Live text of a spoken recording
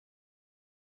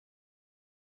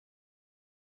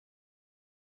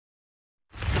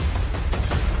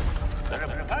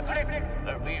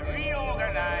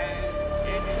organized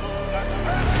into the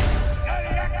first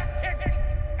galactic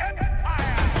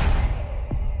empire.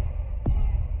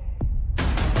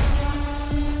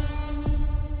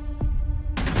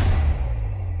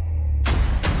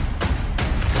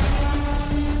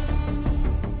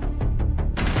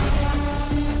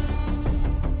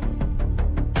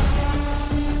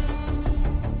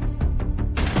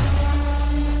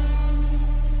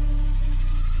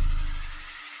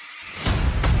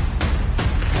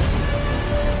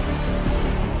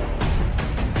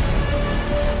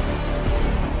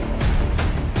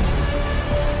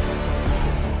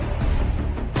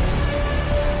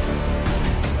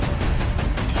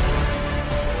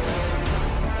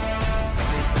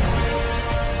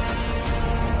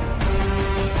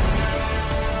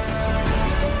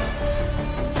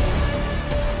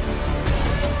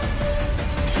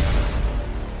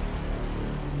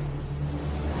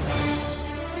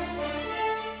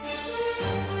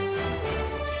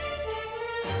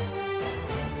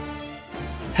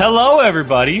 Hello,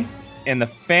 everybody, and the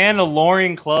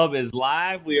Fandalorian Club is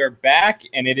live. We are back,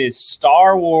 and it is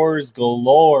Star Wars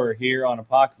galore here on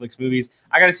Apocalypse Movies.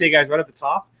 I got to say, guys, right at the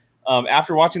top,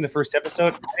 after watching the first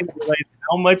episode, I didn't realize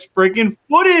how much freaking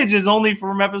footage is only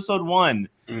from episode 1,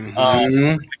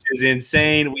 which is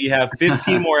insane. We have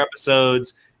 15 more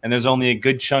episodes, and there's only a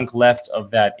good chunk left of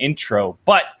that intro,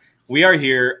 but we are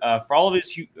here for all of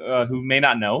us who may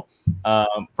not know.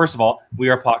 First of all, we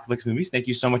are Apocalypse Movies. Thank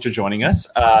you so much for joining us.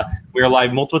 We are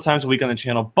live multiple times a week on the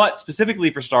channel, but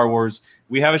specifically for Star Wars,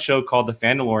 we have a show called The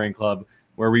Fandalorian Club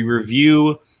where we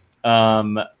review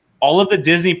all of the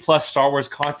Disney Plus Star Wars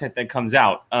content that comes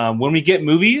out. When we get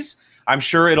movies, I'm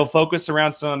sure it'll focus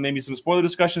around maybe some spoiler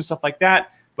discussion, stuff like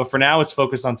that. But for now, it's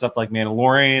focused on stuff like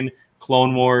Mandalorian,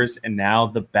 Clone Wars, and now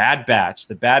The Bad Batch.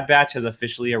 The Bad Batch has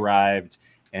officially arrived.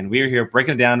 And we are here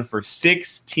breaking it down for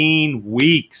 16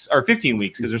 weeks, or 15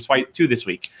 weeks, because there's 2 this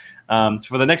week.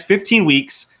 For the next 15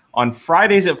 weeks, on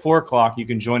Fridays at 4 o'clock, you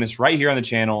can join us right here on the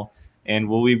channel, and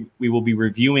we will be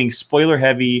reviewing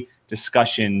spoiler-heavy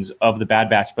discussions of The Bad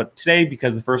Batch. But today,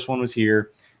 because the first one was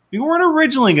here, we weren't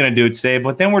originally going to do it today,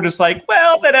 but then we're just like,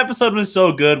 well, that episode was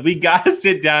so good, we got to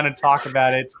sit down and talk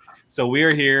about it. So we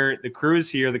are here. The crew is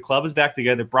here. The club is back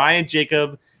together. Brian,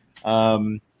 Jacob,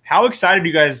 how excited are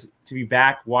you guys to be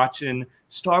back watching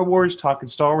Star Wars, talking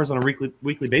Star Wars on a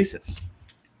weekly basis?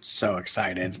 So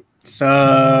excited.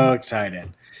 So excited.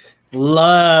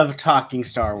 Love talking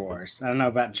Star Wars. I don't know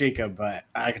about Jacob, but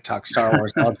I could talk Star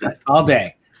Wars all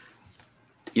day.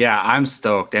 Yeah, I'm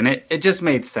stoked. And it just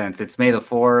made sense. It's May the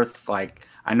 4th. Like,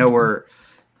 I know we're,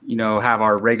 have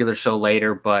our regular show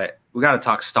later, but we got to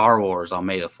talk Star Wars on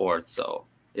May the 4th. So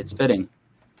it's fitting.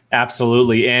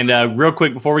 Absolutely. And real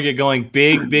quick, before we get going,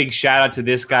 big shout out to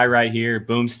this guy right here,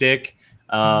 Boomstick.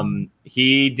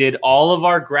 He did all of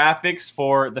our graphics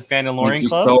for the Fandalorian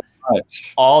Club. So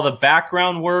much. All the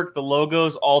background work, the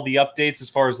logos, all the updates as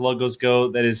far as logos go.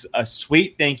 That is a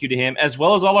sweet thank you to him, as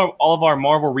well as all of our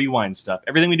Marvel Rewind stuff.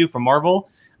 Everything we do for Marvel,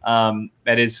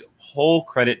 that is whole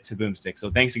credit to Boomstick. So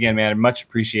thanks again, man. Much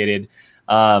appreciated.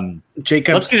 Let's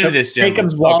get into this,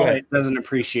 Jacob's wallet doesn't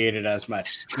appreciate it as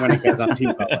much when it goes on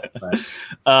T-Public.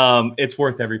 It's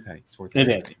worth every penny. It's worth it.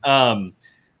 Every penny.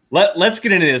 Let's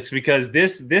get into this because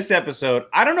this episode,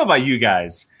 I don't know about you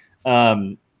guys.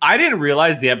 I didn't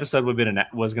realize the episode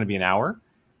was going to be an hour.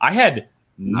 I had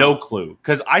no clue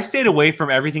because I stayed away from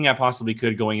everything I possibly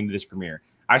could going into this premiere.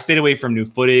 I stayed away from new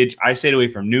footage. I stayed away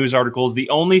from news articles. The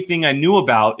only thing I knew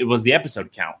about was the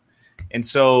episode count. And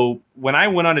so when I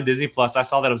went on to Disney Plus, I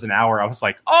saw that it was an hour. I was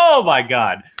like, "Oh my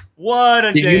god, what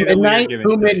a day!"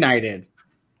 Who midnighted?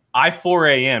 I 4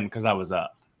 a.m. because I was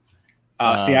up.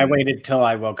 See, I waited till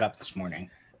I woke up this morning.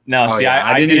 No,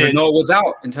 I didn't even know it was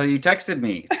out until you texted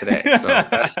me today. So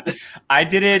I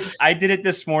did it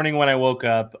this morning when I woke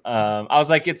up. I was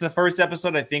like, "It's the first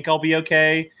episode. I think I'll be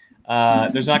okay."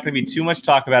 There's not going to be too much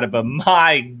talk about it, but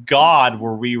my god,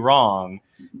 were we wrong?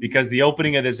 Because the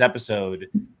opening of this episode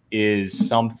is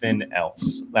something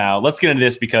else. Now, let's get into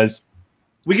this because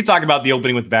we could talk about the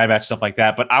opening with the Bad Batch, stuff like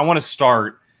that, but I want to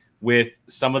start with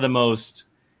some of the most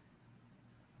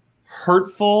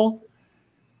hurtful,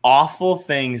 awful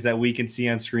things that we can see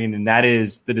on screen, and that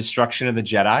is the destruction of the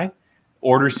Jedi,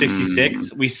 Order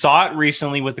 66. We saw it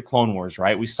recently with the Clone Wars,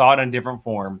 right? We saw it in different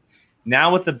form.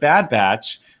 Now with the Bad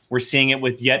Batch, we're seeing it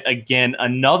with yet again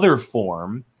another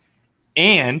form.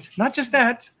 And not just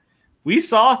that, we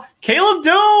saw Caleb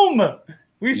Doom.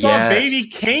 We saw baby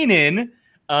Kanan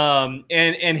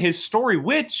and his story,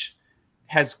 which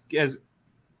has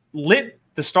lit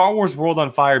the Star Wars world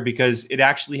on fire because it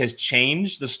actually has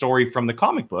changed the story from the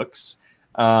comic books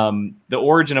the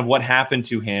origin of what happened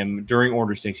to him during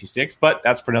Order 66, but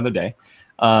that's for another day.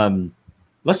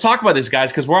 Let's talk about this,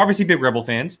 guys, because we're obviously big Rebel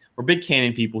fans. We're big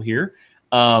canon people here.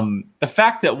 The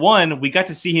fact that, one, we got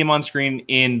to see him on screen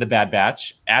in The Bad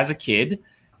Batch as a kid,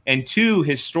 and two,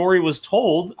 his story was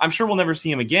told. I'm sure we'll never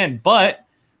see him again, but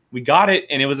we got it,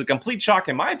 and it was a complete shock,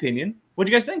 in my opinion. What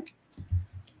do you guys think?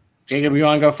 Jacob, you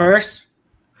want to go first?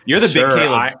 You're the Sure, big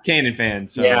Kanan fan.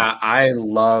 So. Yeah, I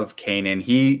love Kanan.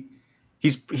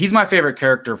 He's my favorite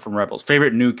character from Rebels,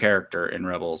 favorite new character in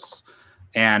Rebels,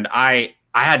 and I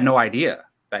had no idea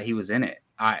that he was in it.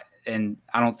 And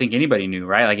I don't think anybody knew,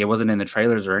 right? Like, it wasn't in the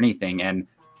trailers or anything. And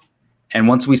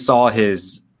once we saw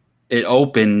it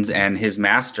opens and his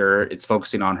master, it's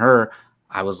focusing on her.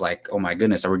 I was like, oh my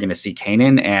goodness, are we going to see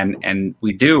Kanan? And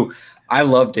we do. I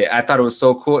loved it. I thought it was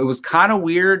so cool. It was kind of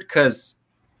weird because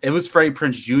it was Freddie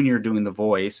Prinze Jr. doing the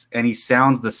voice, and he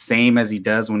sounds the same as he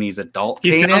does when he's adult.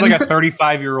 He Kanan. sounds like a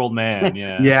 35-year-old man.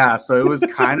 Yeah. Yeah. So it was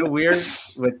kind of weird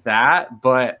with that.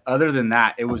 But other than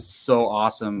that, it was so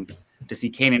awesome to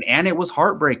see Kanan. And it was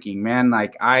heartbreaking, man.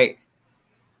 Like,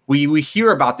 we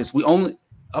hear about this. We only,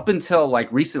 up until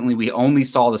like recently, we only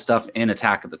saw the stuff in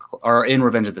in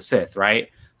Revenge of the Sith, right?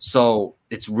 So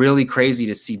it's really crazy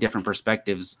to see different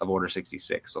perspectives of Order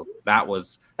 66. So that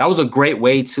was a great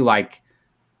way to like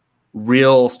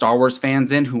real Star Wars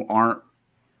fans in who aren't,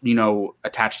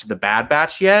 attached to the Bad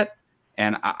Batch yet.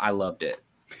 And I loved it.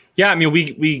 Yeah, I mean,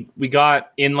 we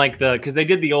got in like because they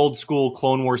did the old school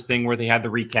Clone Wars thing where they had the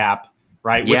recap,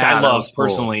 right? Which I loved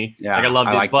personally. Yeah, I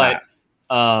loved it. like but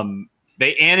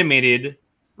they animated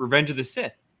Revenge of the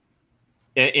Sith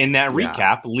in that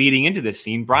recap leading into this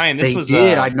scene. Brian, this was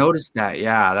I noticed that.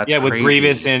 Yeah, that's with crazy.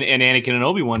 Grievous and Anakin and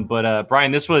Obi-Wan. But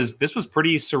Brian, this was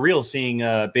pretty surreal seeing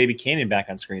baby Kanan back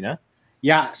on screen, huh?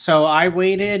 Yeah, so I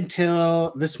waited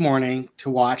till this morning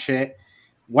to watch it.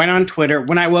 Went on Twitter.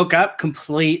 When I woke up,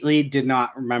 completely did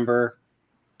not remember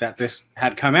that this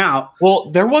had come out. Well,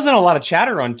 there wasn't a lot of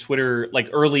chatter on Twitter like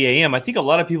early AM. I think a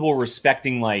lot of people were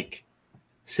respecting like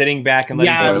sitting back and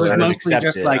letting it was mostly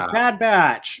just like Bad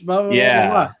Batch. Blah, blah, blah,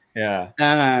 blah.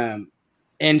 Yeah.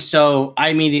 And so I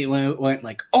immediately went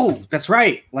like, oh, that's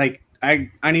right. Like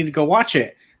I need to go watch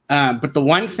it. But the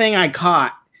one thing I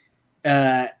caught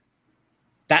that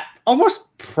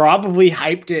almost probably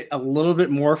hyped it a little bit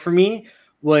more for me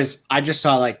was I just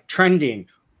saw like trending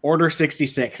Order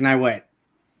 66 and I went,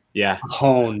 yeah,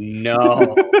 oh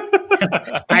no.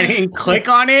 I didn't click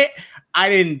on it. I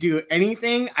didn't do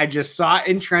anything. I just saw it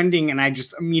in trending and I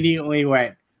just immediately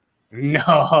went,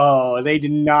 no, they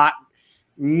did not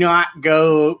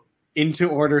go into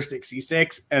Order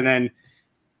 66, and then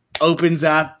opens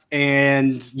up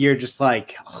and you're just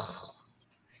like, oh,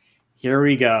 here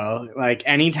we go. Like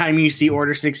anytime you see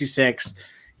Order 66,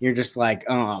 you're just like,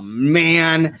 oh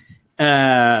man.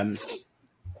 Yeah,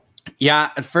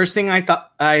 the first thing I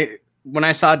thought when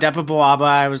I saw Depa Billaba,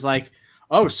 I was like,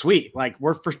 oh sweet. Like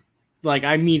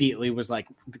I immediately was like,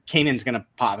 Kanan's gonna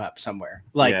pop up somewhere.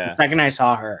 Like the second I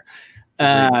saw her.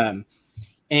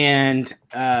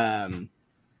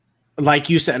 Like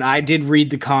you said, I did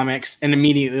read the comics and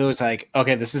immediately was like,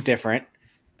 okay, this is different.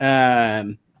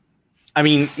 I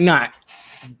mean, not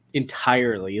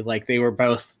entirely. Like they were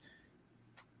both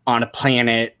on a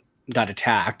planet, got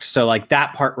attacked. So like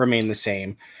that part remained the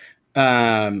same.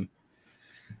 But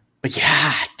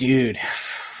yeah, dude,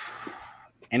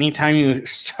 anytime you're going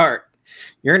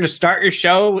to start your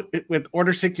show with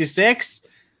Order 66.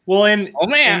 Well, and oh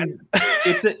man,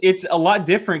 it's a lot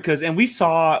different because we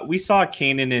saw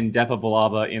Kanan and Depa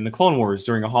Billaba in the Clone Wars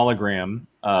during a hologram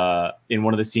in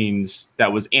one of the scenes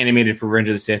that was animated for Revenge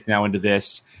of the Sith. Now into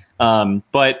this,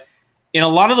 but in a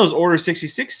lot of those Order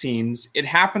 66 scenes, it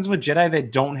happens with Jedi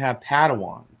that don't have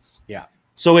Padawans. Yeah,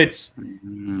 so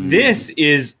this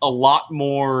is a lot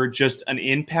more just an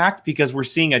impact because we're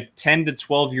seeing a 10 to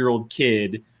 12-year-old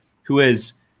kid who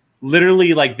is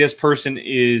literally like this person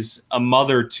is a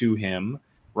mother to him,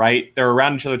 right? They're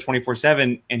around each other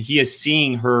 24/7, and he is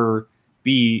seeing her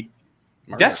be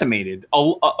decimated,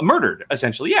 murdered,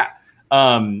 essentially. Yeah.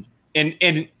 And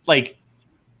like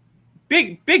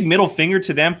big middle finger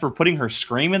to them for putting her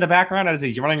scream in the background as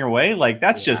he's running away. Like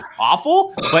that's just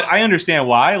awful, but I understand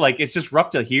why. Like it's just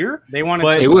rough to hear. They wanted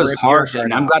but to it was harsh,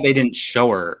 and I'm glad they didn't show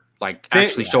her. Like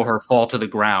actually show her fall to the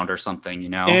ground or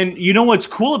something, And you know what's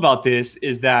cool about this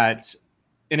is that,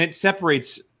 and it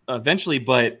separates eventually,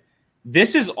 but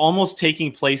this is almost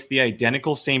taking place the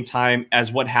identical same time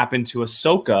as what happened to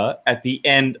Ahsoka at the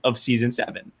end of season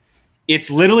 7.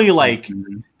 It's literally like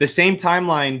the same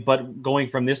timeline, but going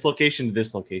from this location to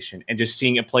this location and just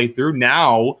seeing it play through.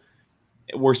 Now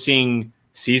we're seeing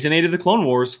Season 8 of the Clone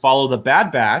Wars follow the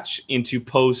Bad Batch into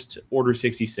post Order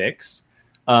 66,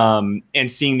 and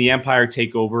seeing the Empire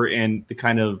take over and the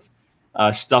kind of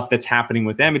stuff that's happening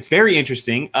with them. It's very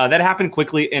interesting. That happened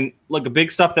quickly, and look, a big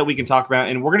stuff that we can talk about,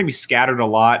 and we're going to be scattered a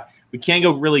lot. We can't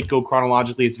go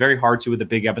chronologically. It's very hard to with a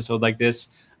big episode like this.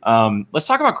 Let's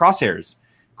talk about Crosshairs.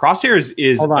 Crosshairs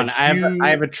is hold on.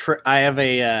 I have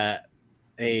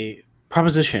a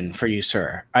proposition for you,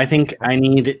 sir. I think I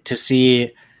need to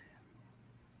see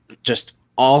just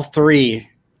all three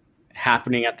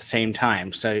happening at the same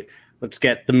time. So let's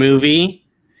get the movie,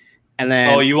 and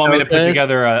then you want me to put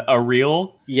together a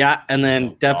reel? Yeah, and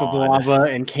then Depa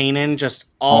Billaba and Kanan, just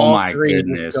all three.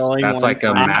 Goodness, that's like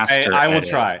a master. I will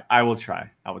try. I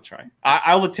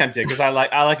will attempt it because I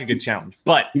like a good challenge.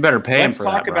 But you better pay him for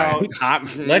talk that, about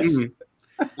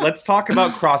let's talk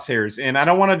about Crosshairs, and I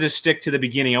don't want to just stick to the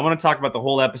beginning. I want to talk about the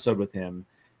whole episode with him.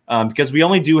 Because we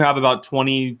only do have about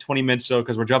 20 minutes, so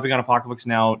because we're jumping on Apocalypse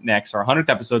Now next, our 100th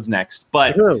episode's next.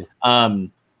 But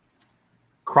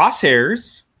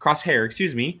Crosshair,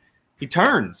 excuse me, he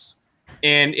turns.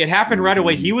 And it happened right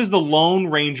away. He was the lone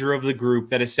ranger of the group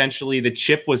that essentially the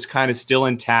chip was kind of still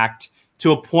intact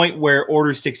to a point where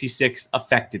Order 66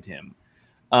 affected him.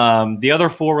 The other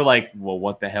four were like, well,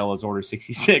 what the hell is Order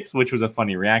 66? Which was a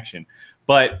funny reaction.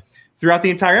 But throughout the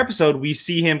entire episode, we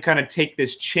see him kind of take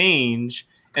this change,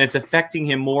 and it's affecting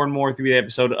him more and more through the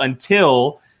episode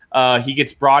until he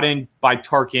gets brought in by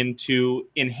Tarkin to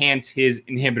enhance his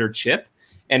inhibitor chip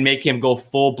and make him go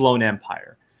full-blown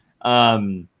Empire.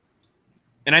 And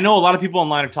I know a lot of people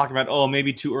online are talking about,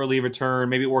 maybe too early of a turn,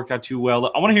 maybe it worked out too well.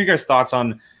 I want to hear your guys' thoughts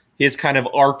on his kind of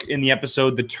arc in the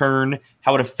episode, the turn,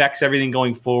 how it affects everything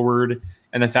going forward,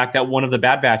 and the fact that one of the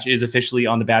Bad Batch is officially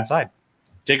on the bad side.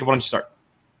 Jacob, why don't you start?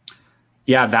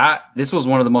 Yeah, this was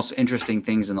one of the most interesting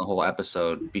things in the whole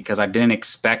episode because I didn't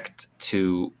expect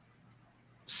to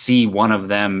see one of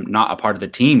them not a part of the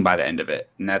team by the end of it,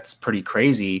 and that's pretty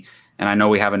crazy. And I know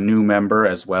we have a new member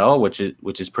as well, which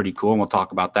is pretty cool, and we'll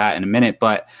talk about that in a minute.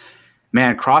 But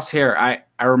man, Crosshair,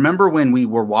 I remember when we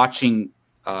were watching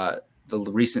the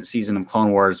recent season of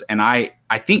Clone Wars, and I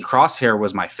think Crosshair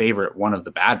was my favorite one of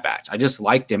the Bad Batch. I just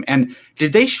liked him. And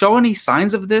did they show any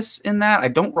signs of this in that? I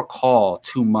don't recall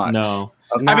too much. No.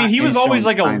 I mean, he was always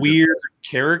like a weird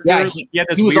character. Yeah,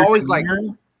 he was always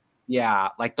demeanor.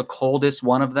 like the coldest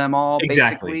one of them all.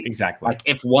 Exactly. Like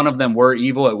if one of them were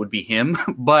evil, it would be him.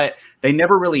 But they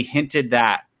never really hinted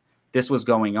that this was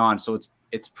going on. So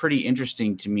it's pretty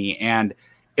interesting to me. And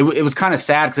it was kind of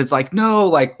sad because it's like, no,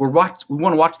 like we want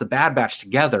to watch the Bad Batch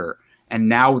together, and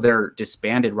now they're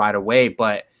disbanded right away.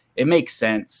 But it makes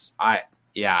sense.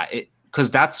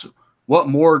 Because that's what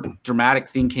more dramatic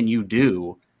thing can you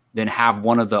do than have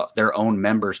one of their own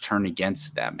members turn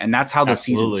against them. And that's how the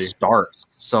season starts.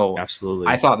 So absolutely,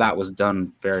 I thought that was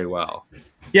done very well.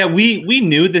 Yeah, we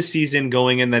knew this season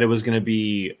going in that it was going to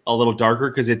be a little darker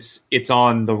because it's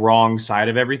on the wrong side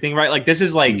of everything, right? Like this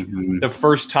is like the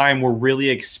first time we're really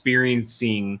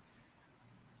experiencing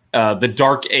the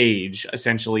dark age,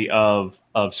 essentially, of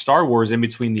Star Wars in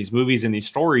between these movies and these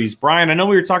stories. Brian, I know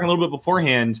we were talking a little bit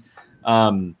beforehand.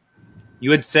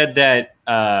 You had said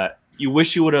that you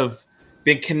wish you would have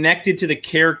been connected to the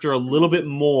character a little bit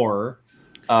more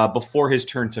before his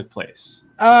turn took place.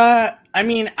 I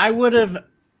mean, I would have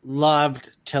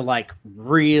loved to like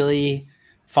really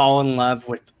fall in love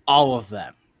with all of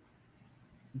them.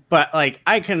 But like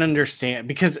I can understand,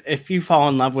 because if you fall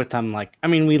in love with them, like I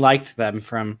mean, we liked them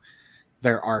from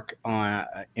their arc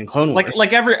in Clone Wars.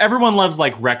 Like everyone loves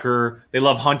like Wrecker. They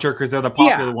love Hunter because they're the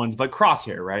popular ones, but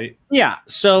Crosshair, right? Yeah.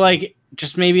 So like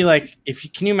just maybe like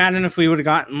can you imagine if we would have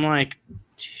gotten like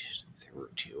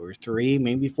two or three,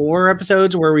 maybe 4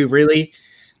 episodes where we really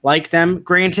like them?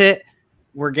 Granted,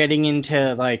 we're getting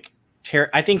into like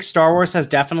I think Star Wars has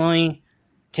definitely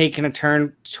taken a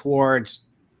turn towards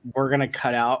we're gonna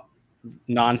cut out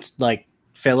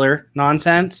filler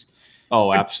nonsense.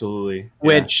 Oh, absolutely.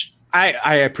 Which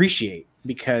I appreciate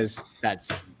because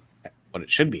that's what it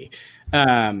should be.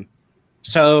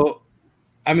 So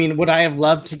I mean, would I have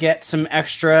loved to get some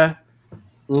extra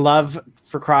love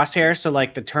for Crosshair? So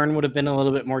like the turn would have been a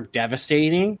little bit more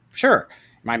devastating. Sure.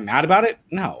 Am I mad about it?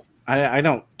 No, I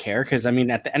don't care. Cause I mean,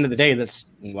 at the end of the day,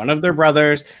 that's one of their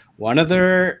brothers, one of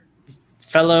their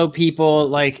fellow people.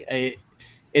 Like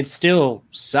it still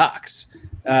sucks.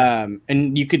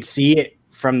 And you could see it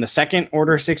from the second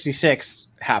Order 66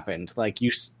 happened. Like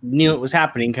you knew it was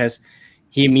happening because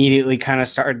he immediately kind of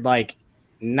started like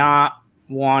not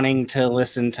wanting to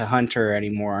listen to Hunter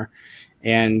anymore.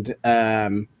 And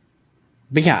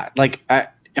but yeah, like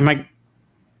am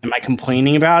I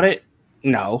complaining about it?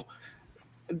 No.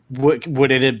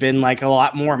 Would it have been like a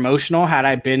lot more emotional had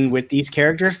I been with these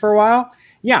characters for a while?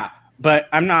 Yeah, but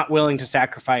I'm not willing to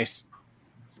sacrifice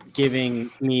giving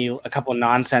me a couple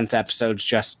nonsense episodes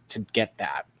just to get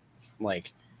that.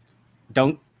 Like,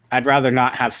 I'd rather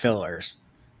not have fillers,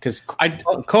 because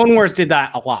Clone Wars did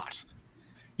that a lot.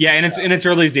 Yeah, and it's in its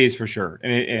early days for sure,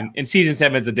 and season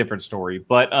 7 is a different story.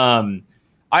 But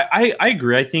I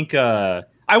agree. I think I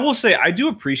will say I do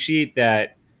appreciate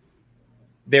that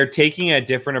they're taking a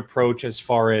different approach as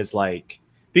far as like,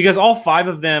 because all 5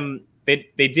 of them they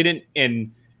didn't,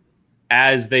 and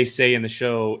as they say in the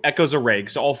show, Echo's a reg,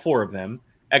 so all 4 of them.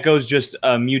 Echo's just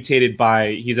mutated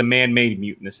he's a man-made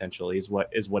mutant essentially is what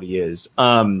he is.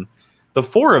 The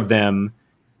 4 of them,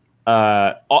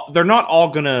 they're not all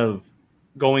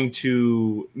going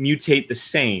to mutate the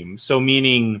same. So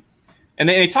meaning, and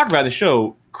they talk about in the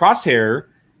show, Crosshair,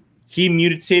 he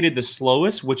mutated the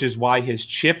slowest, which is why his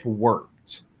chip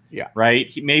worked. Yeah.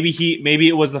 Right. Maybe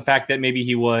it was the fact that maybe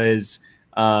he was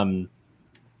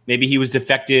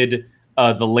defected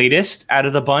the latest out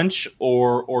of the bunch,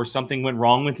 or something went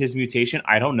wrong with his mutation.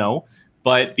 I don't know.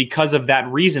 But because of that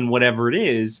reason, whatever it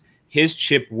is, his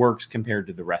chip works compared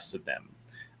to the rest of them.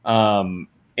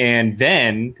 And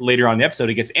then later on in the episode,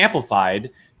 it gets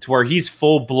amplified to where he's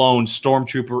full-blown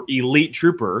stormtrooper, elite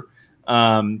trooper,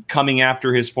 coming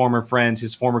after his former friends,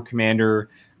 his former commander,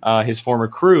 his former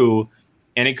crew.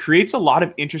 And it creates a lot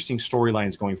of interesting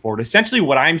storylines going forward. Essentially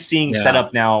what I'm seeing set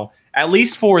up now, at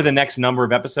least for the next number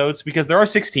of episodes, because there are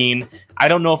 16. I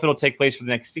don't know if it'll take place for the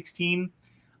next 16.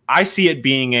 I see it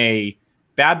being a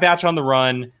Bad Batch on the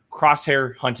run,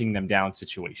 Crosshair hunting them down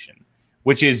situation,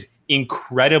 which is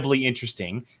incredibly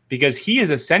interesting because he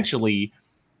is essentially,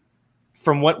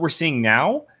 from what we're seeing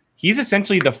now, he's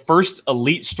essentially the first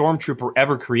elite stormtrooper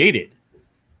ever created,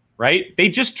 right? They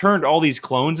just turned all these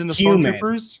clones into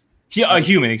stormtroopers. A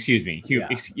human, excuse me.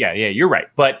 Yeah, you're right.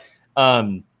 But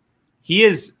he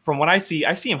is, from what I see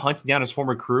him hunting down his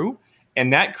former crew,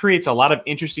 and that creates a lot of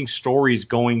interesting stories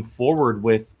going forward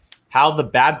with how the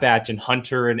Bad Batch and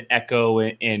Hunter and Echo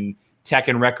and Tech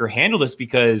and Wrecker handle this,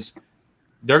 because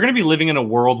they're going to be living in a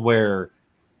world where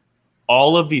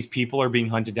all of these people are being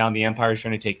hunted down. The Empire is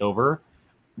trying to take over.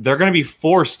 They're going to be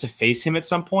forced to face him at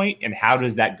some point, and how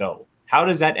does that go? How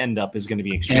does that end up is going to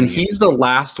be extremely And he's the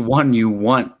last one you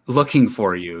want looking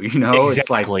for you. You know,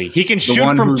 exactly. It's like he can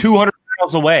shoot from 200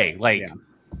 miles away. Like,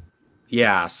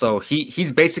 yeah. So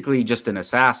he's basically just an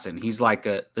assassin. He's like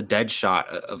the Deadshot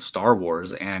of Star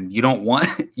Wars, and you don't want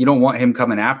him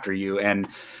coming after you. And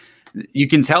you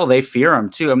can tell they fear him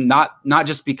too. I'm not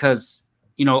just because,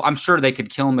 you know, I'm sure they could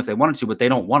kill him if they wanted to, but they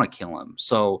don't want to kill him.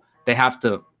 So they have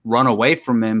to run away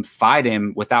from him, fight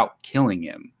him without killing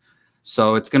him.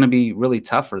 So it's going to be really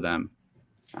tough for them.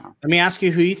 Let me ask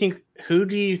you, who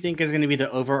do you think is going to be the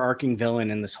overarching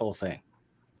villain in this whole thing?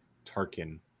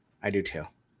 Tarkin. I do too.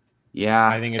 Yeah,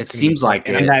 I think it seems like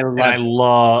it. And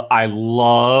I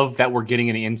love that we're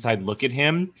getting an inside look at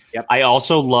him. Yep. I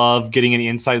also love getting an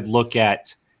inside look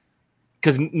at,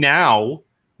 because now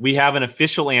we have an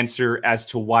official answer as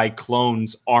to why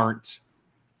clones aren't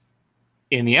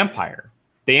in the Empire.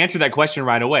 They answered that question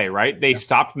right away, right? They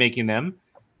stopped making them.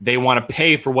 They want to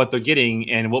pay for what they're getting,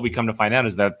 and what we come to find out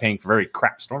is they're paying for very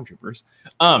crap stormtroopers.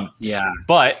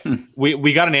 But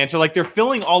we got an answer. Like, they're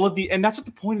filling all of the, and that's what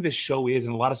the point of this show is,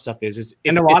 and a lot of stuff is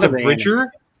it's a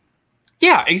bridger.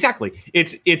 Yeah, exactly.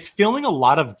 It's filling a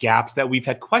lot of gaps that we've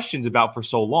had questions about for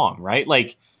so long, right?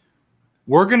 Like,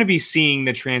 we're going to be seeing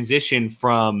the transition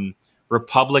from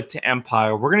Republic to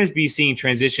Empire. We're going to be seeing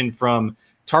transition from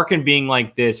Tarkin being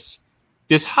like this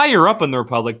higher up in the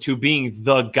Republic to being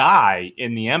the guy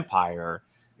in the Empire,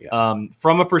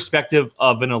 from a perspective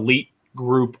of an elite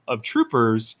group of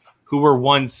troopers who were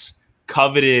once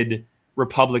coveted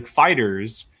Republic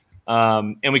fighters.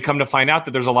 And we come to find out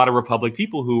that there's a lot of Republic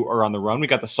people who are on the run. We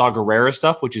got the Saw Gerrera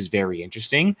stuff, which is very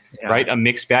interesting, right? A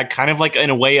mixed bag, kind of like, in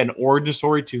a way, an origin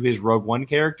story to his Rogue One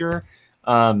character.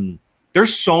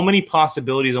 There's so many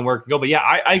possibilities on where it can go. But yeah,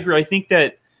 I agree. I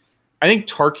think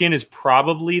Tarkin is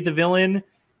probably the villain,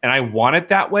 and I want it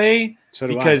that way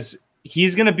because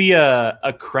he's going to be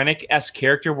a Krennic-esque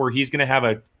character where he's going to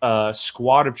have a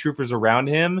squad of troopers around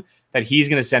him that he's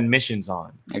going to send missions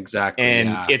on. Exactly.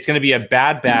 And it's going to be a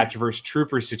Bad Batch versus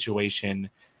trooper situation,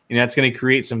 and that's going to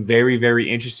create some very, very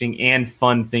interesting and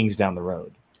fun things down the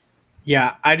road.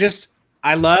 Yeah,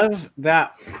 I love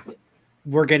that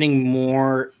we're getting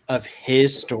more of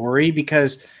his story,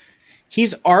 because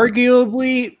he's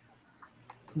arguably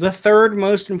the third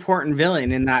most important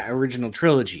villain in that original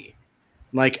trilogy.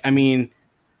 Like, I mean,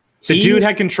 the dude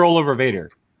had control over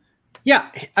Vader. Yeah,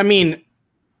 I mean,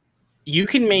 you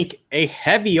can make a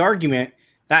heavy argument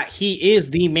that he is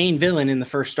the main villain in the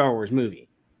first Star Wars movie.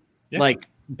 Yeah. Like,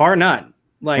 bar none.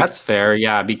 Like, That's fair,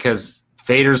 yeah, because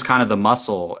Vader's kind of the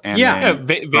muscle, and Yeah, then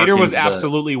Vader was Tarkin's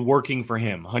absolutely working for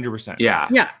him, 100%. yeah.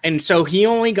 yeah. And so he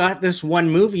only got this one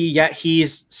movie, yet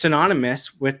he's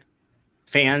synonymous with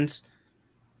fans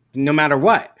no matter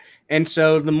what. And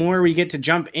so the more we get to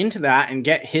jump into that and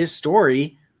get his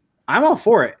story, I'm all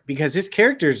for it because his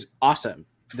character's awesome.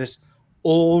 This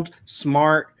old,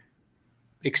 smart,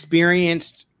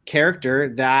 experienced character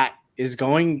that is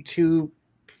going to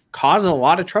cause a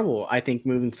lot of trouble, I think,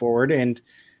 moving forward. And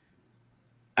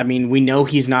I mean, we know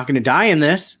he's not going to die in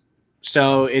this,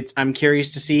 so I'm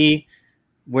curious to see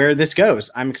where this goes.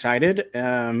 I'm excited.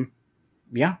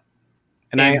 Yeah.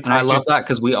 And I love just- that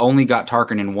because we only got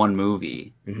Tarkin in one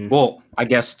movie. Mhm. Well, I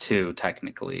guess two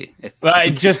technically. If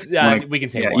But just Like, we can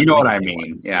say yeah, one. you know We what can I say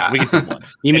mean. one. Yeah. We can say one.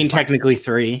 You mean It's fine. technically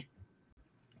 3?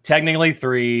 Technically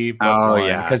 3.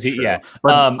 But because he true. yeah.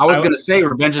 But I was I- gonna say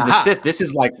Revenge of the Aha. Sith. This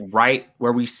is like right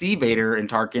where we see Vader and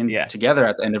Tarkin Yeah. together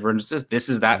at the end of Revenge of the Sith. This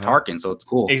is that Uh-huh. Tarkin, so it's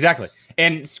cool. Exactly.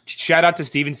 And shout out to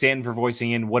Steven Stanton for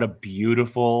voicing in. What a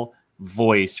beautiful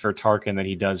voice for Tarkin that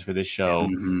he does for this show.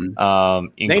 Mhm.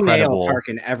 They nail Incredible.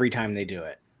 Tarkin every time they do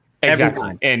it. every Exactly.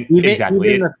 time. And Even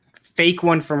exactly. the fake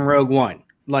one from Rogue One,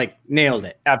 like, nailed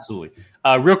it. Absolutely.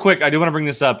 Real quick, I do want to bring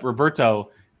this up. Roberto,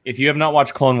 if you have not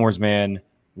watched Clone Wars, man,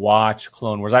 watch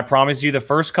Clone Wars. I promise you the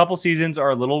first couple seasons are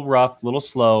a little rough, a little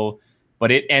slow,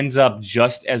 but it ends up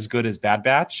just as good as Bad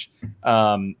Batch.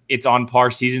 It's on par.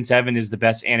 Season 7 is the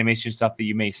best animation stuff that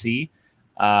you may see.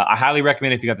 I highly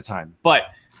recommend it if you got the time. But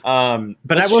I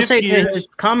let's will shift say to gears. his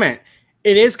comment,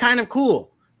 it is kind of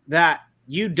cool that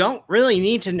you don't really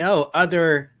need to know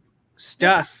other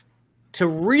stuff to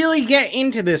really get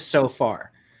into this so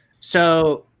far.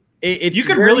 So it's You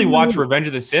could very really watch unique. Revenge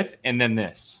of the Sith and then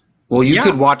this. Well, you Yeah.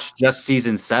 could watch just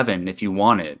season 7 if you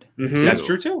wanted. Mhm. That's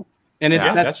true too. And Yeah,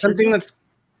 that's that's true something too. that's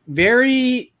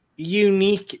very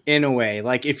unique in a way.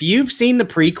 Like, if you've seen the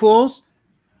prequels,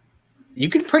 you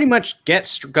can pretty much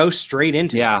go straight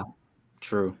into it. Yeah,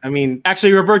 true. I mean,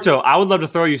 Actually, Roberto, I would love to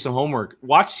throw you some homework.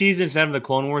 Watch season 7 of the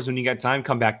Clone Wars when you got time.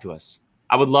 Come back to us.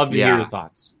 I would love to hear Yeah. your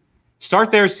thoughts.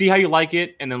 Start there, see how you like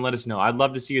it, and then let us know. I'd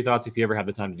love to see your thoughts if you ever have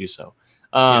the time to do so.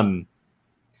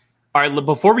 All right,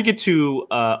 before we get to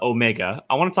Omega,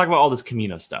 I want to talk about all this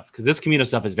Camino stuff because this Camino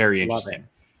stuff is very Love interesting.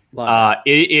 love it.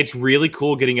 It's really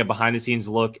cool getting a behind-the-scenes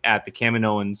look at the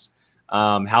Kaminoans,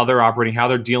 how they're operating, how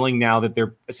they're dealing now that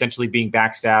they're essentially being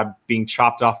backstabbed, being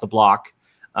chopped off the block.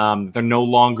 They're no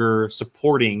longer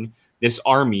supporting this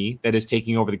army that is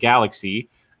taking over the galaxy.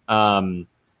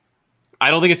 I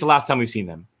don't think it's the last time we've seen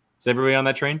them. Is everybody on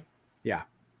that train?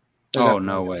 Oh,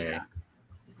 no way.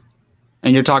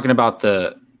 And you're talking about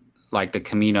the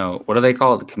Camino. What do they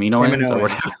call it? The Caminoans? Kaminoans. Or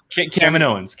whatever.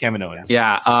 Kaminoans.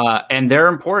 Yeah, and they're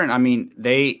important. I mean,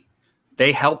 they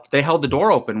held the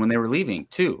door open when they were leaving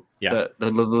too. Yeah. The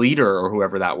leader or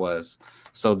whoever that was.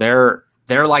 So they're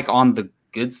like on the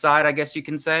good side, I guess you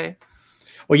can say.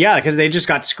 Well, yeah, because they just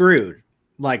got screwed,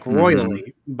 like,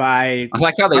 royally by. I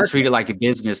like how they Tarkin. treat it like a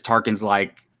business. Tarkin's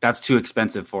like, that's too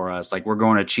expensive for us. Like, we're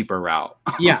going a cheaper route.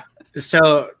 Yeah.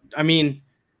 So, I mean,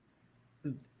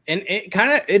 and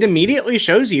it immediately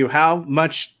shows you how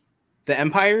much the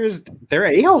Empires, they're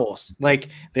a-holes. Like,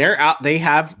 they're out, they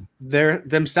have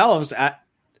themselves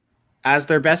as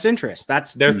their best interest.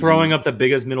 They're throwing up the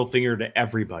biggest middle finger to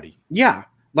everybody. Yeah.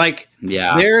 Like,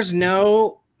 Yeah. there's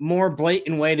no more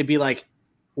blatant way to be like,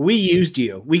 we used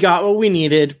you. We got what we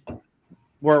needed.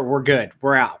 We're good.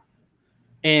 We're out.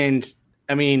 And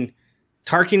I mean,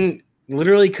 Tarkin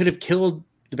literally could have killed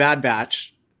the Bad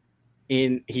Batch.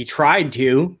 He tried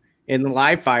to in the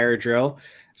live fire drill.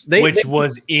 Which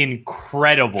was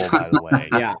incredible, by the way.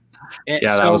 yeah.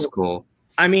 Yeah, that was cool.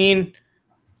 I mean,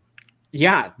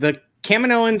 yeah, the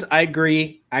Kaminoans, I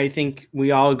agree. I think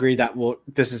we all agree that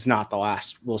this is not the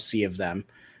last we'll see of them.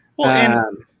 Well,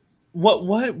 and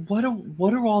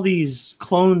what are all these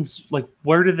clones like?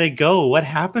 Where do they go? What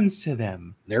happens to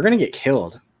them? They're gonna get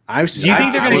killed. Do you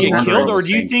think they're I going to was get wondering killed, the or do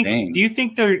you same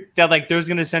think thing. there's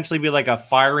going to essentially be like a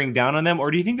firing down on them,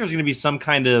 or do you think there's going to be some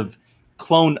kind of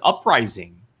clone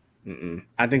uprising?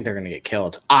 I think they're gonna get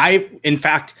killed. In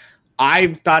fact,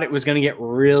 I thought it was gonna get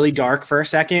really dark for a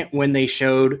second when they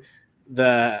showed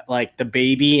the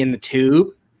baby in the tube.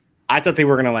 I thought they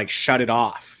were gonna like shut it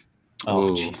off. Oh,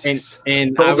 Ooh. Jesus.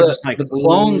 And So I was just like, the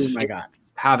clones- oh my god.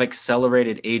 Have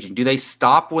accelerated aging. Do they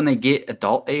stop when they get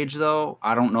adult age though?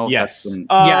 I don't know if Yes. that's been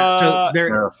Yeah, so they're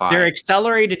verified.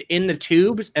 accelerated in the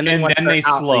tubes, and then And when then they're they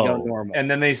out, slow, go normal.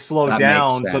 and then they slow That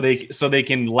down makes so they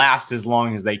can last as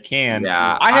long as they can.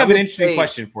 Yeah, I have an would interesting say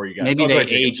question for you guys. Maybe Oh, go they ahead,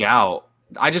 Jacob. age out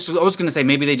I was going to say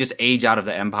maybe they just age out of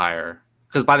the Empire.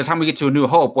 Because by the time we get to A New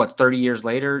Hope, 30 years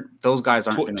later, those guys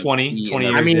aren't going to 20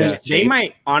 years. I mean, Yeah. they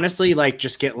might honestly like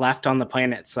just get left on the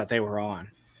planets that they were on.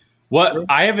 What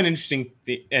I have an interesting,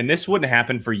 and this wouldn't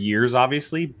happen for years,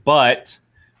 obviously, but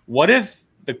what if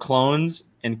the clones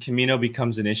and Kamino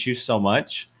becomes an issue so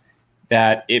much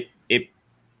that it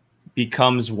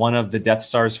becomes one of the Death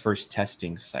Star's first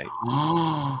testing sites?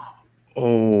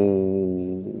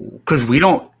 Oh, because we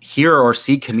don't hear or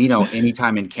see Kamino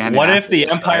anytime in canon. What if the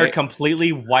after this, Empire right?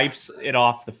 completely wipes it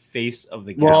off the face of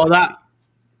the galaxy? Well,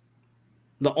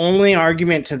 the only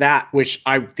argument to that, which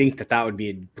I think that would be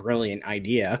a brilliant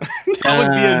idea, that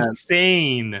would be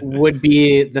insane. would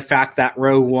be the fact that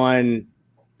Rogue One,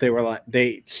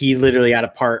 he literally had a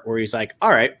part where he's like,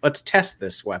 all right, let's test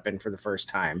this weapon for the first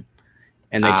time.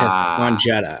 And they tested it on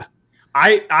Jedha.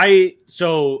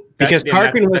 Because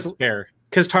Tarkin was that's fair.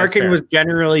 Because Tarkin was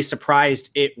generally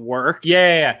surprised it worked.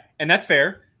 Yeah. And that's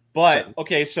fair. But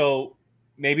so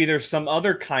maybe there's some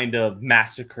other kind of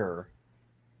massacre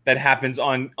that happens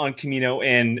on Kamino,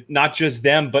 and not just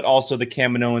them, but also the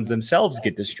Kaminoans themselves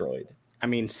get destroyed. I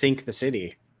mean, sink the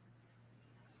city.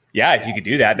 Yeah, if you could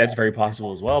do that, that's very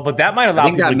possible as well. But that might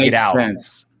allow people to get out.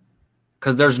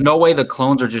 Because there's no way the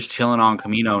clones are just chilling on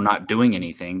Kamino, not doing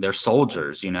anything. They're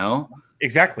soldiers, you know.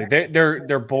 Exactly.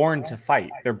 They're born to fight.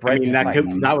 They're bred to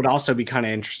fight. That would also be kind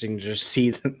of interesting to just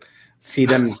see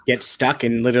them get stuck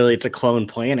and literally it's a clone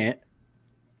planet.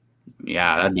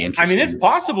 Yeah, that'd be interesting. I mean, it's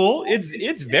possible.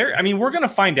 It's very. I mean, we're gonna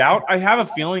find out. I have a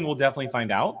feeling we'll definitely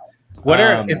find out.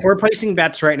 If we're placing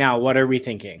bets right now, what are we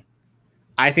thinking?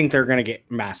 I think they're gonna get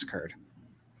massacred,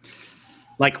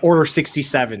 like Order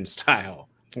 67 style.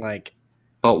 Like,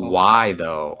 but why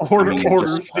though? Order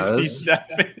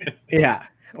 67. Yeah,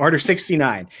 Order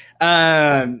 69.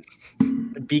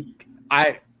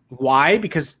 Why?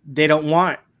 Because they don't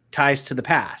want ties to the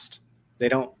past. They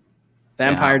don't. The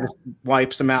Empire just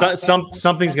wipes them out.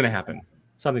 Something's going to happen.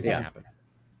 Something's going to happen.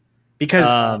 Because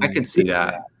I can see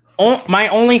that. My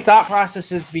only thought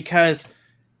process is because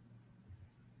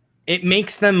it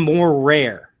makes them more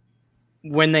rare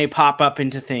when they pop up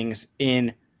into things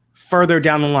in further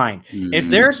down the line. Mm-hmm. If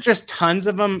there's just tons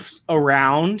of them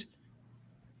around,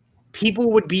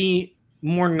 people would be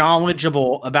more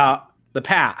knowledgeable about the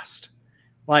past.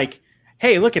 Like,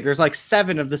 hey, look there's like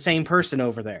 7 of the same person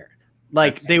over there.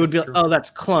 Like they would be like, oh, that's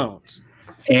clones.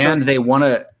 And they want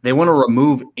to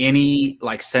remove any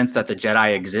like sense that the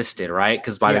Jedi existed, right?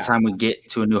 Because by the time we get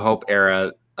to A New Hope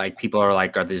era, like people are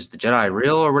like, are these the Jedi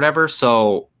real or whatever?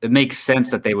 So it makes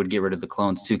sense that they would get rid of the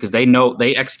clones too, because they know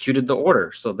they executed the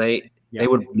order, so they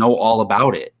would know all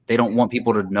about it. They don't want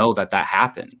people to know that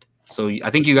happened. So I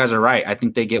think you guys are right. I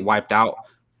think they get wiped out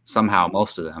somehow,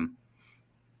 most of them.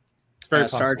 It's very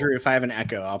Star Drew, if I have an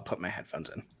echo, I'll put my headphones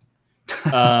in.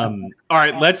 All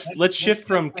right, let's shift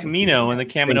from Kamino and the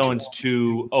Kaminoans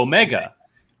to Omega.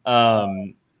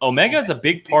 Omega is a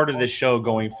big part of this show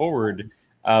going forward.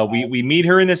 We meet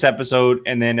her in this episode,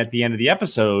 and then at the end of the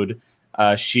episode,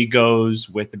 she goes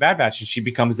with the Bad Batch, and she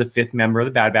becomes the 5th member of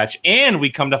the Bad Batch. And we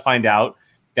come to find out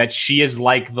that she is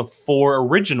like the 4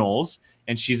 originals,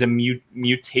 and she's a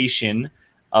mutation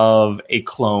of a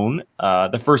clone,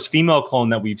 the first female clone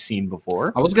that we've seen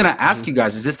before. I was going to ask you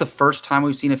guys, is this the first time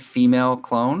we've seen a female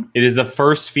clone? It is the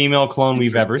first female clone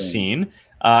we've ever seen.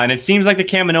 And it seems like the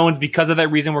Kaminoans, because of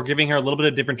that reason, we're giving her a little bit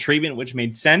of different treatment, which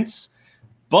made sense.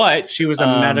 But she was a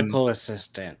medical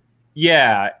assistant.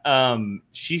 Yeah.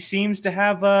 She seems to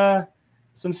have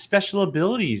some special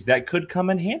abilities that could come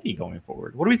in handy going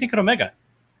forward. What do we think of Omega?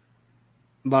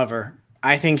 Love her.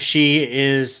 I think she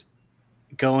is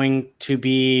going to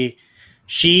be,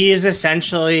 she is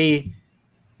essentially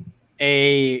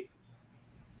a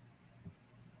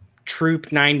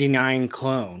Troop 99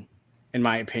 clone, in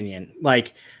my opinion.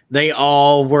 Like, they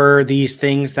all were these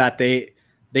things that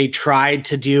they tried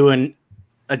to do in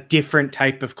a different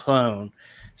type of clone.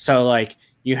 So like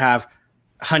you have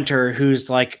Hunter, who's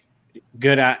like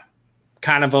good at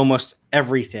kind of almost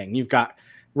everything. You've got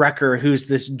Wrecker, who's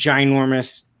this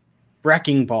ginormous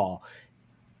wrecking ball,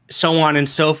 so on and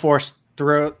so forth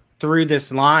through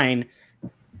this line.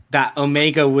 That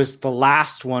Omega was the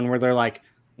last one where they're like,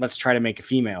 let's try to make a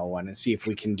female one and see if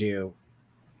we can do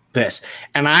this.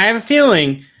 And I have a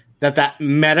feeling that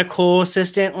medical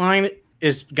assistant line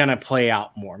is going to play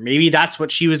out more. Maybe that's what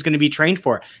she was going to be trained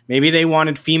for. Maybe they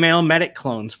wanted female medic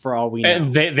clones for all we know.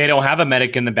 And they don't have a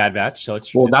medic in the Bad Batch, so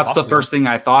it's that's possible. The first thing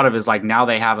I thought of is like now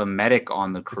they have a medic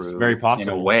on the crew. It's very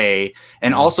possible in a way.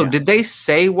 And also, did they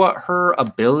say what her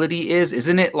ability is?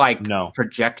 Isn't it like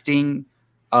projecting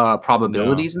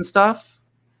probabilities and stuff?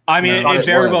 I mean, it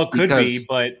very well could be,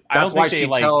 but I don't think she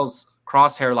tells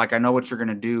Crosshair, like, I know what you're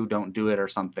gonna do, don't do it, or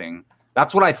something.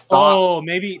 That's what I thought. Oh,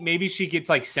 maybe she gets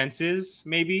like senses,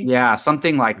 maybe. Yeah,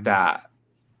 something like that.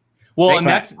 Well, and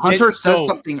that's Hunter says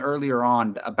something earlier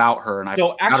on about her, and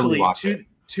so I actually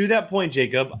to that point,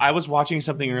 Jacob, I was watching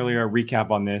something earlier, a recap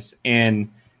on this, and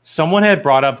someone had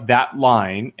brought up that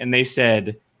line, and they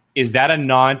said, "Is that a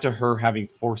nod to her having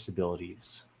Force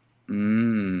abilities?"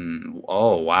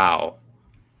 Oh wow!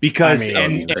 Because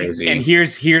and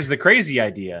here's the crazy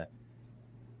idea,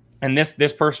 and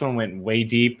this person went way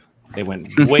deep. They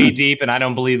went way deep, and I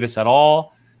don't believe this at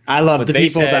all. I love the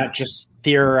people that just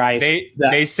theorize.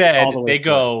 They said they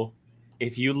go,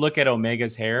 if you look at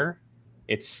Omega's hair,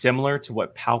 it's similar to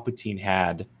what Palpatine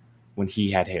had when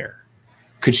he had hair.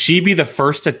 Could she be the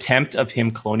first attempt of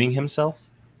him cloning himself?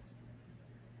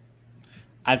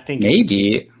 I think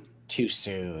maybe it's too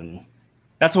soon.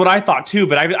 That's what I thought too.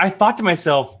 But I thought to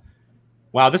myself,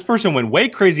 wow, this person went way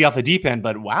crazy off the deep end.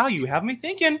 But wow, you have me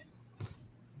thinking.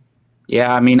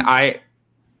 Yeah, I mean,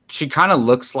 she kind of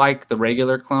looks like the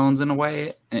regular clones in a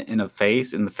way, in the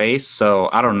face. So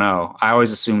I don't know. I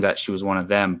always assumed that she was one of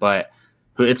them, but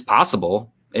it's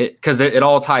possible because it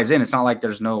all ties in. It's not like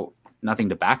there's nothing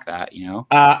to back that, you know.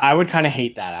 I would kind of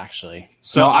hate that actually.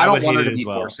 So I don't want her to be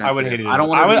Force sensitive. I would hate it.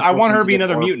 I want her to be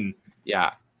another mutant.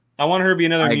 Yeah, I want her to be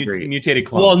another mutated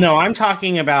clone. Well, no, I'm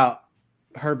talking about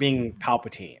her being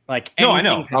Palpatine. Like, no, I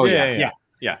know. Oh yeah.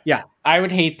 I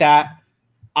would hate that.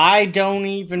 I don't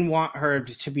even want her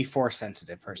to be Force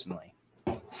sensitive personally.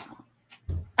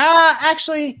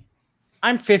 Actually,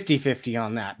 I'm 50-50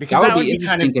 on that because that would be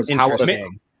kind of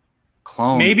interesting.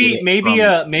 Clone. Maybe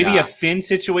a Finn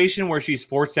situation where she's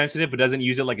Force sensitive but doesn't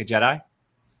use it like a Jedi.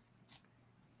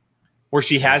 Where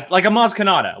she has like a Maz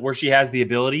Kanata, where she has the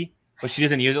ability, but she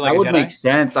doesn't use it like a Jedi. That would make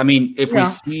sense. I mean, if we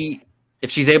see if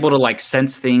she's able to like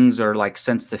sense things or like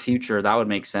sense the future, that would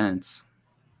make sense.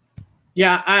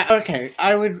 Yeah, I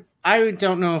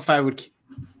don't know if I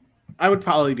would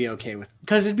probably be okay with,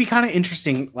 because it'd be kind of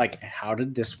interesting, like, how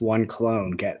did this one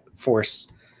clone get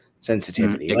Force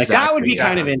sensitivity? Exactly, like, that would be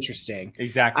kind of interesting.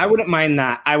 Exactly. I wouldn't mind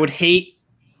that. I would hate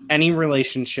any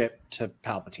relationship to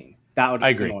Palpatine. That would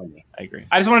annoy me. I agree.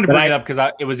 I just wanted to bring it up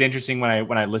because it was interesting when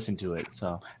I listened to it.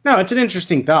 So no, it's an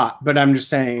interesting thought, but I'm just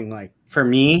saying, like, for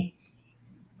me,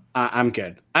 I'm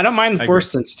good. I don't mind the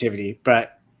Force sensitivity,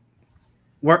 but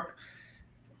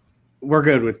we're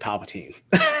good with Palpatine.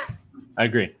 I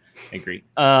agree.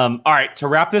 All right, to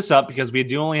wrap this up, because we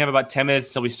do only have about 10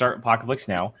 minutes till we start Apocalypse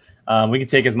Now. We can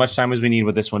take as much time as we need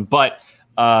with this one. But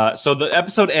so the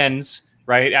episode ends,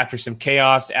 right, after some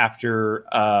chaos, after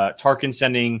Tarkin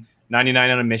sending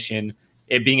 99 on a mission,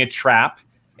 it being a trap,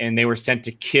 and they were sent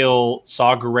to kill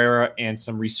Saw Gerrera and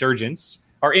some insurgents,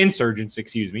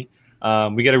 excuse me.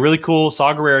 We get a really cool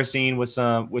Saw Gerrera scene with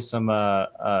some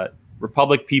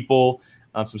Republic people,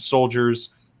 some soldiers,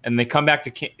 and they come back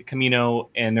to Kamino,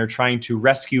 and they're trying to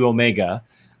rescue Omega.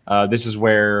 This is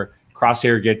where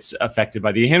Crosshair gets affected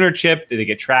by the inhibitor chip. They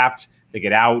get trapped. They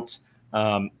get out.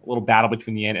 A little battle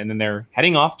between the end, and then they're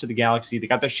heading off to the galaxy. They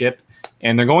got their ship,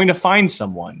 and they're going to find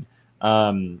someone.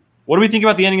 What do we think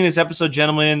about the ending of this episode,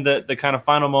 gentlemen? The kind of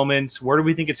final moments. Where do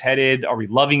we think it's headed? Are we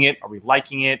loving it? Are we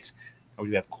liking it? Or do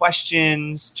we have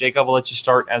questions? Jacob, I'll let you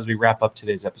start as we wrap up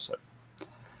today's episode.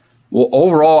 Well,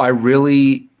 overall, I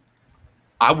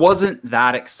wasn't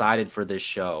that excited for this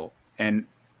show, and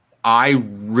I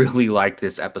really liked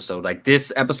this episode. Like,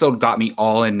 this episode got me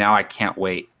all in. Now I can't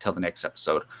wait till the next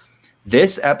episode.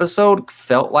 This episode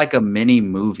felt like a mini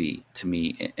movie to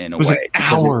me in a way. It was an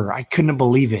hour. I couldn't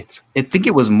believe it. I think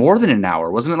it was more than an hour.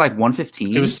 Wasn't it like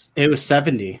 1:15? It was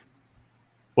 70.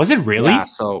 Was it really? Yeah,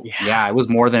 so yeah, it was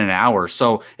more than an hour.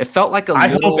 So it felt like I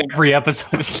hope every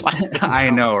episode is like that. I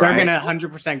know, They're right? going to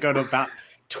 100% go to about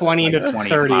 20 like to 25.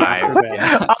 30 after that.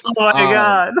 Yeah. Oh my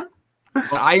God.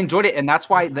 But I enjoyed it, and that's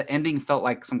why the ending felt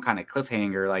like some kind of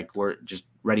cliffhanger, like we're just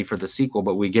ready for the sequel,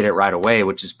 but we get it right away,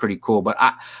 which is pretty cool. But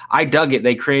I dug it.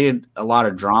 They created a lot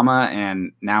of drama,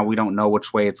 and now we don't know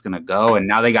which way it's going to go. And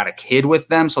now they got a kid with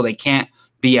them, so they can't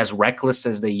be as reckless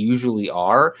as they usually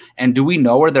are. And do we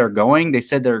know where they're going? They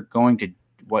said they're going to,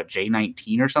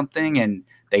 J19 or something, and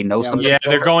they know something. Yeah,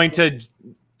 they're going to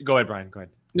 – go ahead, Brian. Go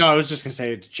ahead. No, I was just going to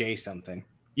say it's J something.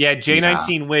 Yeah,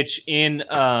 J19, which in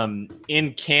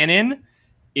canon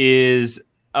is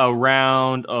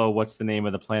around what's the name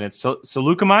of the planet?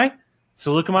 Seleucami?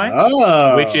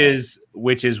 Oh,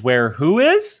 which is where who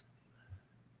is?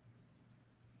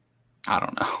 I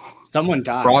don't know. Someone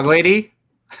died. Frog Lady?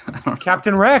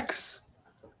 Captain Rex.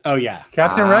 Oh yeah,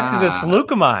 Captain Rex is a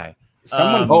Seleucami.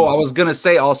 Someone. I was gonna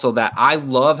say also that I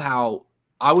love how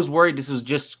I was worried this was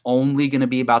just only gonna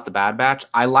be about the Bad Batch.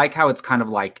 I like how it's kind of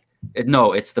like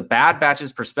No, it's the Bad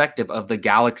Batch's perspective of the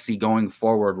galaxy going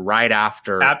forward right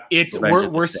after. It's Revenge of the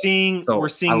we're Sith. seeing So, we're I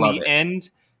seeing love the it. end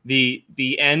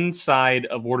the end side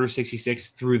of Order 66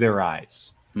 through their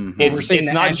eyes. Mhm. It's- We're seeing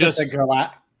the not end of just-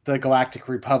 the Galactic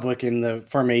Republic and the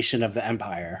formation of the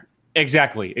Empire.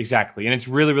 Exactly, and it's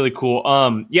really really cool.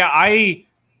 Yeah, I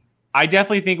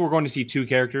definitely think we're going to see two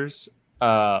characters,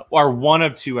 or one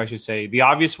of two, I should say. The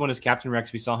obvious one is Captain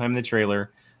Rex. We saw him in the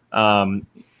trailer.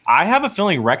 I have a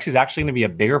feeling Rex is actually going to be a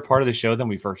bigger part of the show than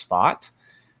we first thought.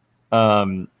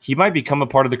 He might become a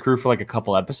part of the crew for like a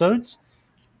couple episodes,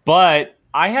 but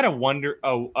I had a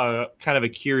kind of a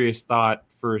curious thought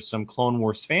for some Clone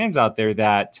Wars fans out there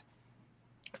that,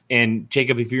 and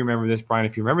Jacob, if you remember this, Brian,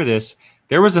 if you remember this,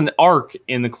 there was an arc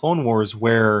in the Clone Wars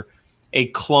where a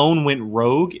clone went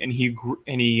rogue and he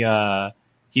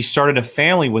started a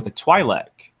family with a Twi'lek,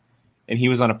 and he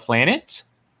was on a planet.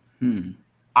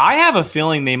 I have a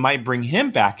feeling they might bring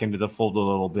him back into the fold a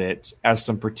little bit as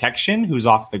some protection, who's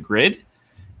off the grid,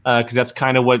 because that's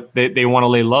kind of what they want to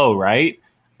lay low, right?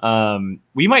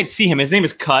 We might see him. His name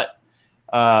is Cut.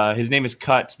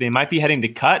 They might be heading to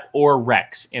Cut or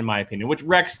Rex, in my opinion, which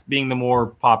Rex being the more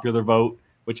popular vote,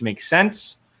 which makes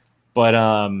sense.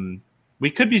 But we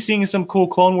could be seeing some cool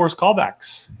Clone Wars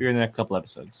callbacks here in the next couple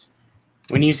episodes.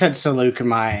 When you said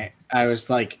Saleucami, I was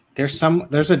like, there's a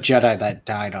Jedi that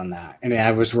died on that. And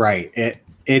I was right.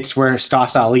 It's where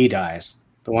Stas Ali dies.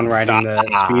 The one riding the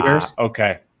speeders.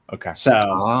 Okay.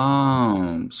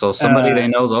 So somebody they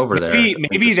know's over there.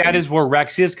 Maybe that is where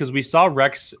Rex is, because we saw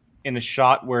Rex in a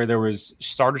shot where there was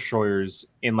Star Destroyers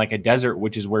in like a desert,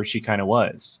 which is where she kind of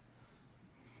was.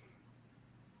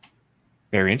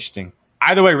 Very interesting.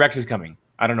 Either way, Rex is coming.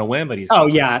 I don't know when, but he's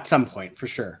coming. yeah, at some point for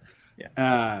sure.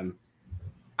 Yeah.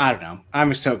 I don't know.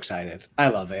 I'm so excited. I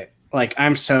love it. Like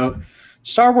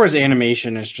Star Wars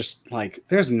animation is just like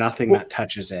there's nothing that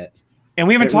touches it. And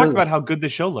we haven't talked really- about how good the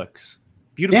show looks.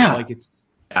 Beautiful. Yeah. Like it's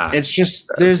It's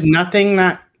just there's nothing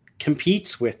that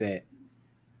competes with it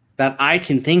that I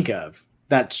can think of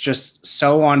that's just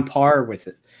so on par with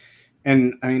it.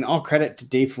 And I mean, all credit to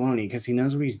Dave Filoni because he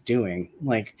knows what he's doing.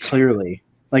 Like clearly,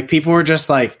 like people were just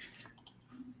like,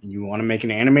 "You want to make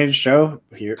an animated show?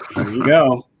 Here you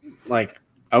go." Like,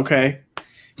 okay,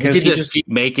 You could just keep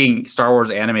making Star Wars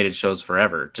animated shows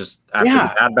forever. Just after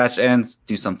the Bad Batch ends,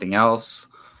 do something else.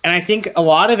 And I think a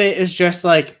lot of it is just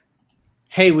like,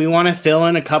 hey, we want to fill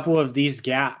in a couple of these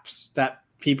gaps that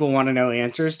people want to know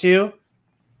answers to.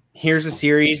 Here's a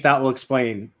series that will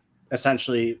explain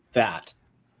essentially that.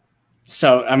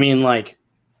 So, I mean, like,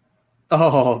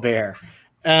 oh, bear.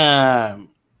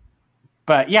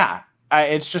 But yeah,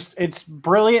 it's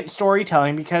brilliant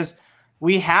storytelling because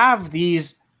we have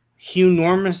these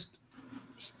enormous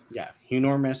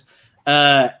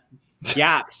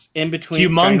gaps in between.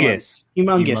 humongous.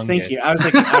 Thank you.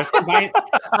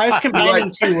 I was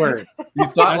combining two words. You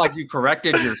thought like you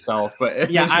corrected yourself,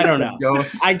 but Yeah, I don't know.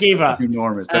 I gave up.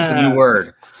 Enormous. That's a new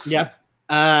word. Yep.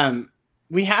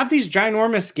 We have these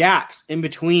ginormous gaps in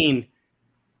between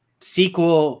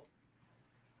sequel,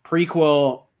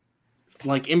 prequel,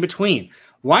 like in between.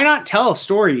 Why not tell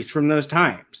stories from those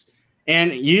times?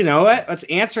 And you know what? Let's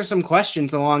answer some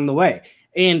questions along the way.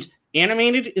 And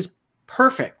animated is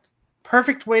perfect.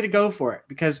 Perfect way to go for it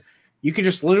because you can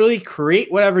just literally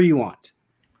create whatever you want.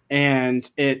 And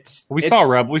We saw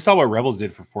what Rebels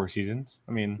did for 4 seasons.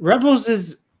 I mean, Rebels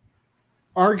is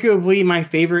arguably my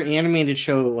favorite animated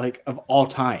show like of all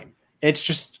time. It's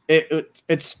just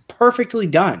it's perfectly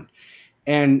done.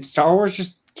 And Star Wars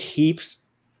just keeps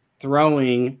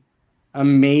throwing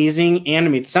amazing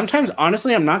animated. Sometimes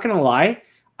honestly, I'm not going to lie,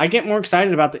 I get more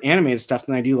excited about the animated stuff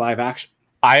than I do live action.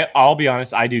 I'll be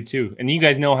honest, I do too. And you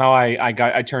guys know how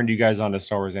I turned you guys on to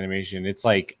Star Wars animation. It's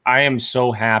like I am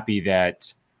so happy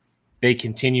that they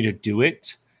continue to do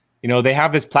it. You know, they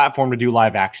have this platform to do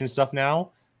live action stuff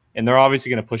now, and they're obviously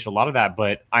going to push a lot of that,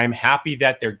 but I'm happy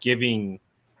that they're giving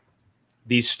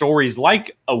these stories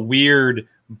like a weird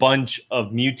bunch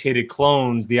of mutated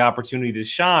clones the opportunity to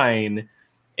shine.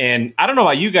 And I don't know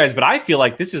about you guys, but I feel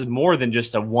like this is more than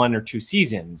just a 1 or 2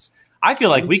 seasons. I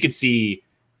feel like we could see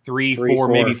 3, 4,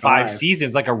 maybe 5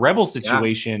 seasons, like a Rebel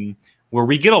situation where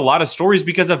we get a lot of stories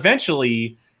because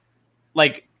eventually,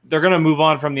 like, they're going to move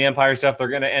on from the Empire stuff. They're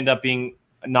going to end up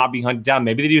not being hunted down.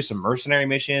 Maybe they do some mercenary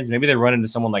missions. Maybe they run into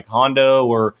someone like Hondo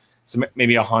or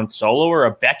maybe a Han Solo or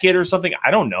a Beckett or something.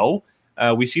 I don't know.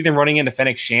 We see them running into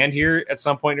Fennec Shand here at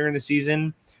some point during the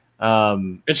season.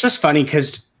 It's just funny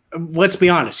because let's be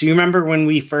honest. You remember when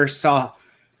we first saw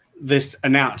this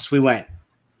announced, we went,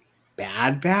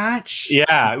 Bad Batch?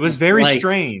 Yeah, it was very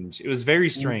strange. It was very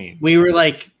strange. We were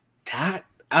like, that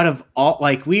out of all,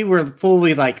 like, we were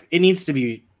fully like, it needs to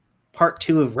be part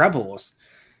 2 of Rebels,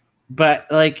 but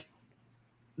like,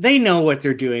 they know what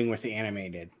they're doing with the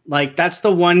animated. Like, that's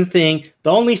the one thing.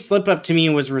 The only slip up to me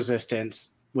was Resistance,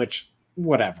 which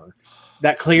whatever.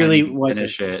 That clearly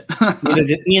wasn't. It.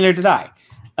 neither did I.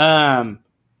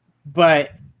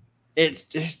 But it's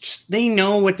just, they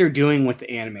know what they're doing with the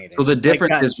animated. So the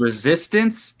difference is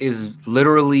Resistance is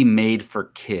literally made for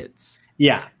kids.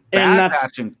 Yeah. And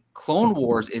Batch and Clone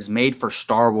Wars is made for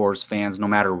Star Wars fans, no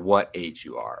matter what age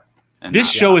you are. And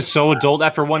this show is so adult.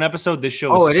 After one episode, this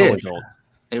show is so adult.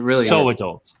 It really so is.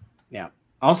 adult. Yeah.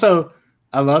 Also,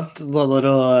 I loved the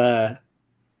little.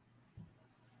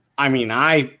 I mean,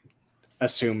 I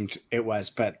assumed it was,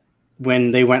 but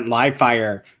when they went live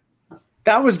fire,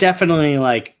 that was definitely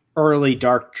like early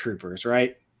Dark Troopers,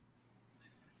 right?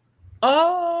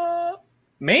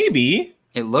 Maybe.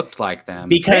 It looked like them.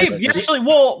 Because actually,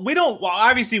 well, we don't. Well,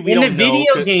 obviously, we don't. In the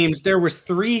video games, there was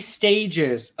 3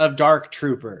 stages of Dark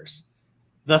Troopers.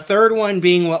 The third one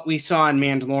being what we saw in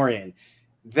Mandalorian.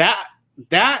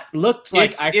 That looked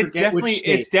like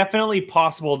it's definitely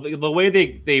possible. The way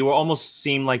they were almost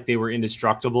seemed like they were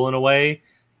indestructible in a way.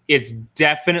 It's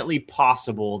definitely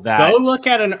possible that go look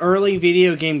at an early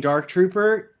video game Dark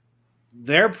Trooper.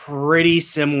 They're pretty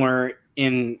similar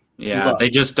in look. They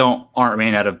just aren't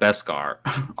made out of Beskar.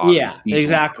 Yeah,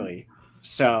 exactly.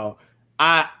 So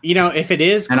if it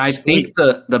is, and I think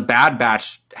the Bad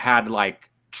Batch had like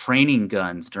training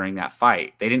guns during that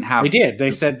fight. They didn't have. They did.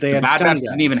 They said they had. Bad stun Batch guns.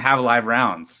 didn't even have live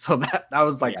rounds, so that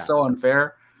was like so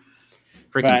unfair.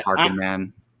 Freaking Tarkin,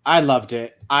 man. I loved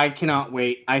it. I cannot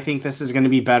wait. I think this is going to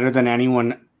be better than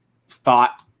anyone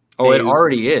thought. Oh, it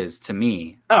already is to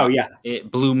me. Oh yeah,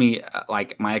 it blew me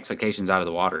like my expectations out of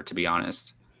the water, to be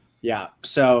honest. Yeah,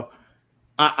 so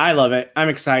I love it. I'm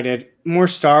excited. More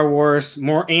Star Wars,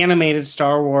 more animated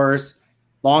Star Wars,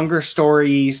 longer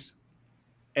stories.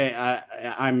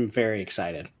 I'm very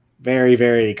excited. Very,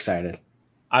 very excited.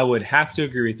 I would have to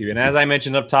agree with you. And as I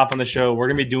mentioned up top on the show, we're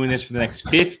going to be doing this for the next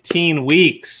 15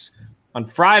 weeks on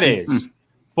Fridays,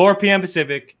 4 p.m.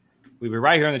 Pacific. We'll be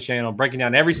right here on the channel breaking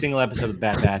down every single episode of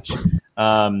Bad Batch.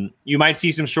 You might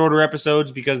see some shorter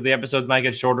episodes because the episodes might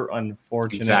get shorter,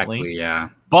 unfortunately. Exactly, yeah.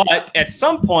 But at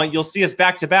some point, you'll see us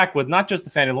back-to-back with not just the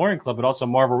Mandalorian Club, but also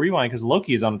Marvel Rewind because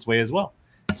Loki is on its way as well.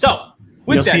 So,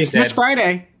 with that said, this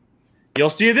Friday. You'll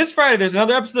see it this Friday. There's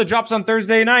another episode that drops on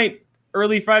Thursday night,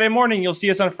 early Friday morning. You'll see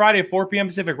us on Friday, 4 p.m.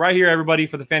 Pacific, right here, everybody,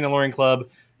 for the Mandalorian Club.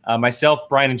 Myself,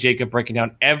 Brian, and Jacob breaking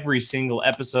down every single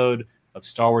episode of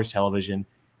Star Wars television.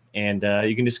 And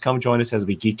you can just come join us as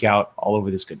we geek out all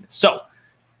over this goodness. So,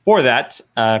 for that,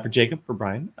 for Jacob, for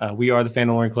Brian, we are the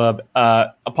Mandalorian Club.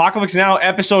 Apocalypse Now,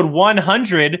 episode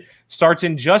 100 starts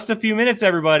in just a few minutes,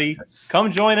 everybody. Yes.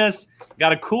 Come join us.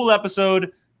 Got a cool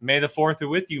episode. May the 4th be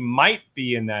with you. Might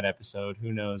be in that episode.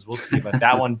 Who knows? We'll see about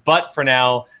that one. But for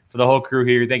now, for the whole crew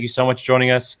here, thank you so much for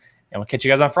joining us. And we'll catch you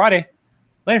guys on Friday.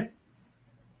 Later.